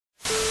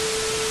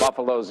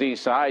Buffalo's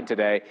east side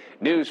today.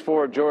 News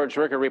 4 George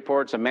Ricker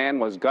reports a man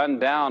was gunned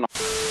down.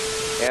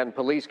 And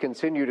police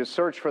continue to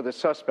search for the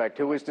suspect,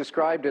 who is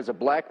described as a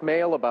black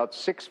male about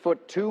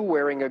 6'2",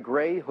 wearing a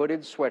gray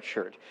hooded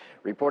sweatshirt.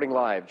 Reporting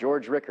live,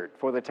 George Rickert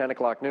for the 10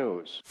 o'clock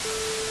news.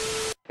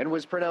 And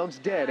was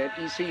pronounced dead at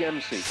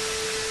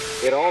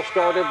ECMC. It all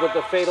started with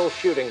the fatal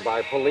shooting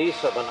by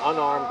police of an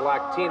unarmed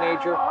black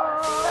teenager.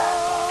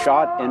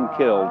 Shot and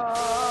killed.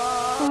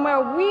 From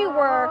where we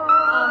were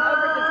over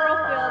at the drill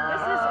field,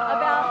 this is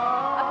about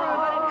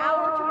an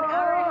hour to an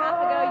hour and a half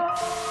ago.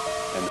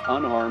 An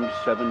unarmed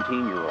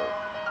 17-year-old.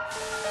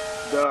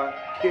 The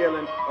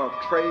killing of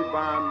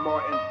Trayvon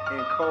Martin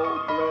in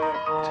cold blood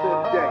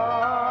today.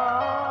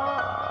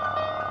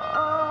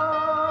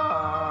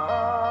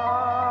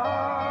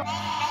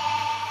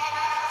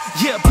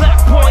 Yeah, black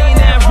boy in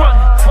that run.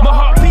 My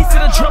heart beats to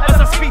the drum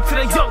as I speak to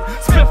the young.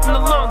 Spit from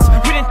the lungs,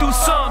 reading through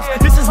Psalms.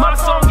 This is my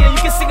song, yeah, you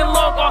can sing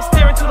along or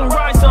staring to the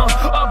horizon.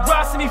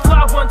 Uprise, see me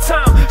fly one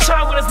time,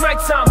 shine when it's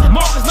nighttime.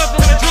 Mark is nothing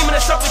in a dream and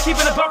it's something,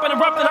 keeping it bumping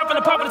and rumping, huffing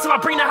and pumping until I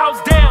bring the house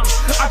down.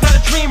 I got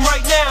a dream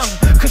right now,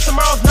 cause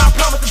tomorrow's not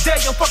promised today.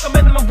 Yo, fuck, I'm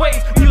in my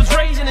ways. We was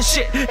raising and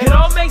shit. It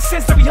all makes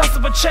sense that we hustle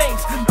for change.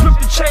 Grip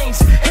the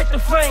chains, hit the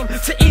flame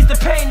to ease the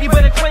pain. You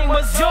better claim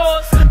what's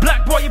yours.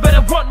 Black boy, you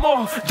better want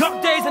more.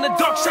 Dark days and the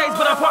dark shades,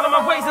 but I'm part of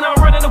my ways and I'm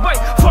running away.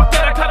 Fuck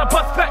that, I got a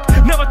bust back.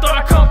 Never thought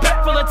I'd come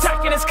back. Full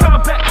attack and it's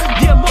combat.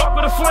 Yeah, mark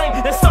with a flame,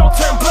 then soul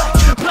turn black.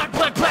 Black,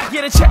 black, black.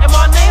 Yeah, they chatting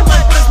my name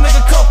like where this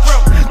nigga come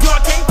from. Yo, I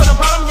came from the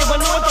bottom, yeah,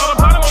 but no one thought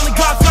about him. Only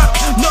God's got.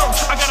 No,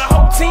 I got a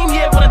whole team,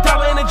 yeah, with a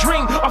dollar in a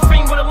dream. A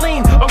fiend with a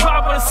lean, a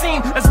ride with a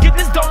scene. Let's get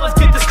this dough, let's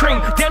get this cream.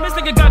 Damn, this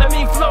nigga got a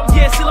mean flow.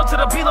 Yeah, seal up to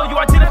the below. You,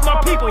 I did it for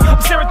my people. I'm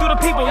staring through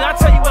the people, and I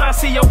tell you what I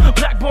see, yo.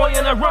 Black boy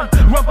in a run,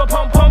 rumpa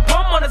pum pum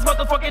pum on his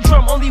motherfucking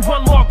drum. Only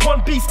one mark,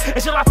 one beast.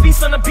 And shall I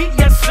feast on the beat?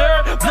 Yes,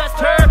 sir. Blessed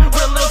her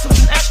with a little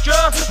something extra.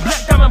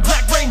 Black diamond,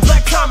 black rain,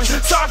 black diamond.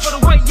 Sorry for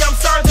the wait, yeah, I'm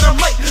sorry that I'm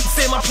late.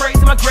 Say my praise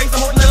and my grace,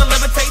 I'm hoping that I'll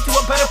levitate to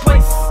a better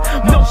place.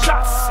 No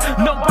shots,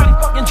 nobody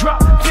fucking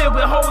drop. Filled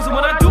with holes, and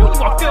when I do,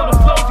 you I feel the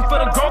flows. You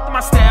feel the growth of my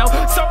style.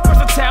 So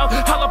versatile,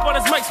 howl up on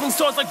his mic, swing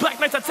swords like black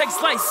knights, I take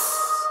slice.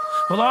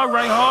 Well,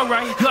 alright,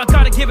 yo, I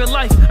gotta give it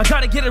life, I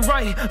gotta get it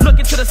right. Look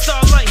into the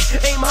starlight,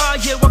 aim high,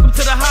 yeah, welcome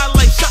to the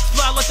highlight. Shots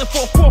fly like the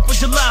 4th of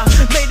July.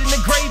 Made in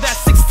the grave at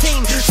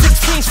 16.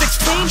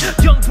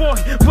 Young boy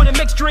with a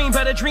mixed dream,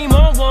 better dream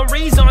on one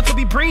reason to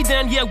be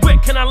breathing. Yeah, where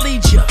can I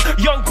lead ya?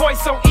 Young boy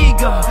so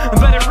eager,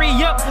 better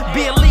re-up,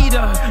 be a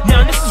leader.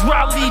 Now this is where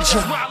I lead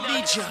ya.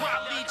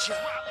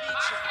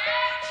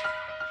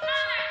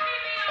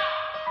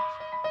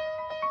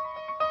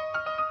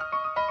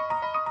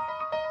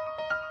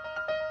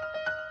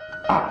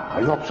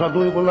 Yoksa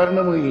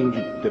duygularını mı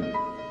incittim?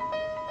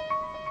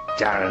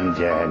 Canın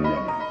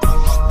cehenneme.